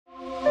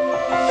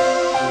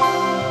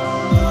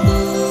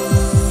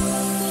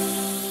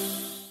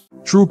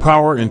True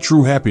power and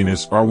true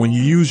happiness are when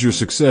you use your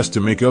success to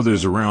make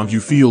others around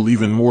you feel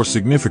even more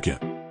significant.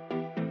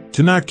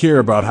 To not care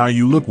about how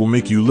you look will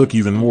make you look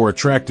even more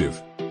attractive.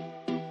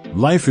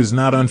 Life is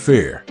not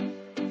unfair.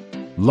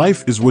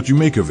 Life is what you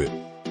make of it.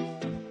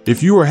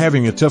 If you are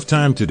having a tough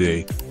time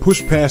today,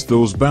 push past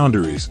those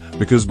boundaries,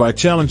 because by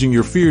challenging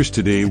your fears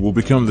today will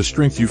become the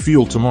strength you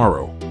feel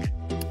tomorrow.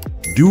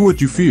 Do what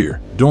you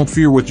fear, don't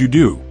fear what you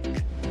do.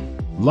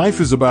 Life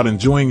is about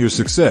enjoying your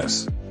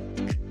success.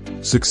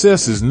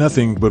 Success is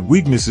nothing but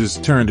weaknesses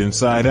turned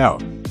inside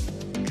out.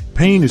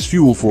 Pain is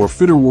fuel for a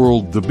fitter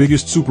world. The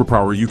biggest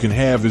superpower you can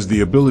have is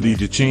the ability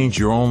to change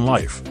your own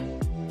life.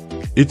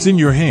 It's in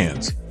your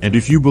hands, and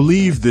if you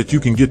believe that you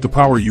can get the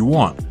power you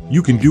want,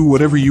 you can do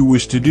whatever you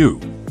wish to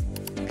do.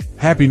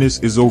 Happiness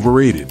is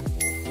overrated.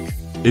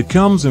 It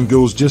comes and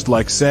goes just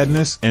like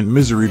sadness and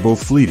misery,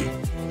 both fleeting.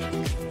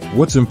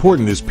 What's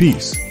important is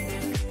peace.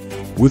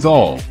 With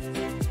all.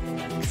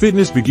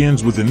 Fitness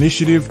begins with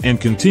initiative and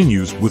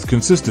continues with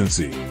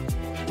consistency.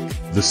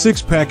 The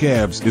six-pack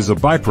abs is a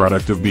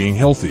byproduct of being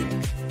healthy.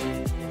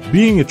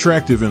 Being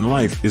attractive in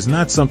life is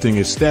not something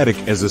as static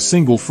as a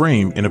single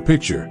frame in a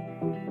picture.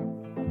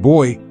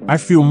 Boy, I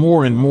feel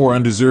more and more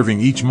undeserving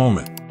each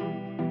moment.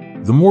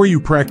 The more you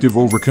practice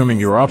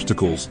overcoming your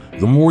obstacles,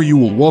 the more you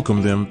will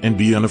welcome them and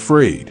be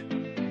unafraid.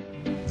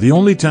 The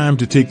only time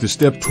to take the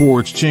step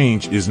towards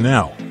change is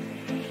now.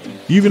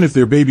 Even if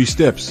they're baby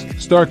steps,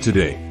 start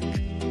today.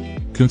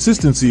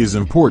 Consistency is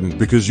important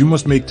because you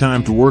must make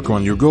time to work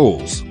on your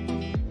goals.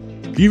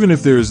 Even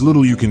if there is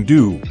little you can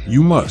do,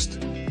 you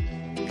must.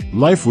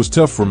 Life was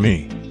tough for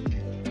me.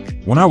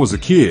 When I was a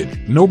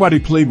kid, nobody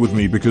played with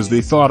me because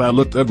they thought I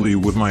looked ugly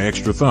with my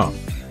extra thumb.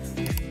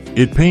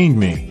 It pained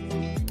me.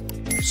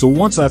 So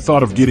once I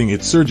thought of getting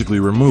it surgically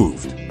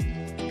removed.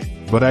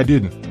 But I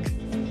didn't.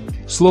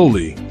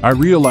 Slowly, I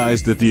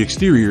realized that the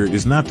exterior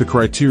is not the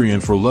criterion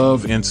for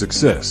love and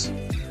success.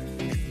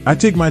 I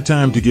take my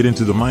time to get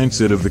into the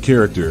mindset of the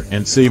character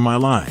and say my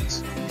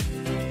lines.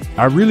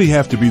 I really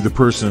have to be the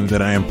person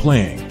that I am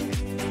playing.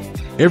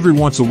 Every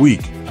once a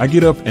week, I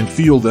get up and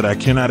feel that I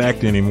cannot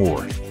act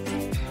anymore.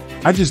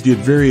 I just get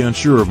very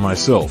unsure of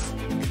myself.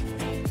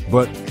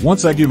 But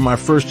once I give my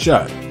first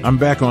shot, I'm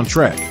back on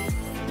track.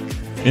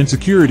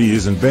 Insecurity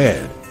isn't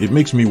bad, it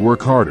makes me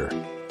work harder.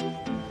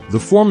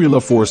 The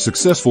formula for a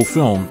successful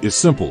film is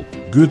simple: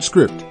 good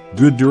script,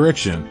 good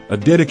direction, a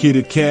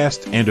dedicated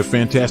cast, and a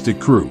fantastic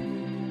crew.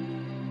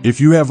 If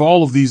you have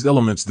all of these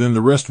elements, then the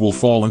rest will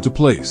fall into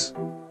place.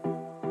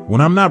 When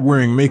I'm not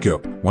wearing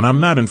makeup, when I'm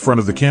not in front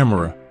of the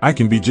camera, I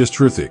can be just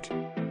Hrithik.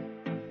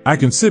 I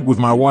can sit with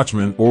my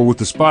watchman or with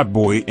the spot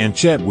boy and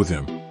chat with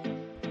him.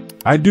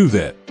 I do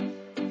that.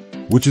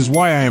 Which is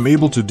why I am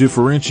able to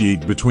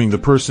differentiate between the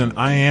person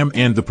I am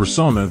and the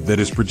persona that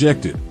is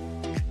projected.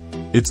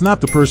 It's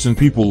not the person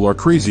people are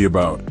crazy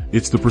about,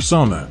 it's the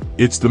persona.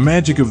 It's the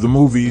magic of the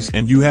movies,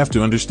 and you have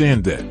to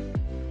understand that.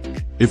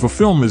 If a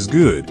film is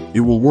good, it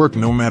will work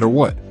no matter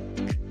what.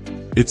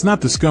 It's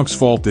not the skunk's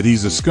fault that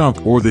he's a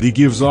skunk or that he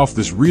gives off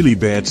this really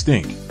bad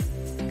stink.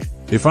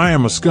 If I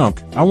am a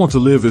skunk, I want to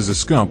live as a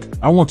skunk.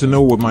 I want to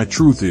know what my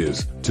truth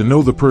is, to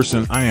know the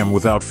person I am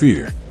without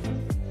fear.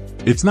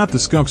 It's not the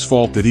skunk's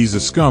fault that he's a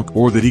skunk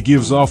or that he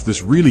gives off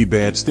this really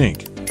bad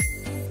stink.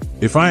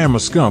 If I am a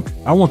skunk,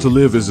 I want to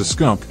live as a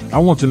skunk. I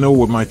want to know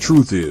what my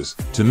truth is,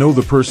 to know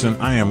the person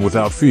I am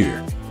without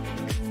fear.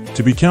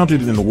 To be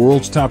counted in the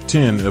world's top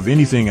 10 of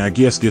anything, I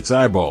guess, gets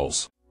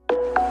eyeballs.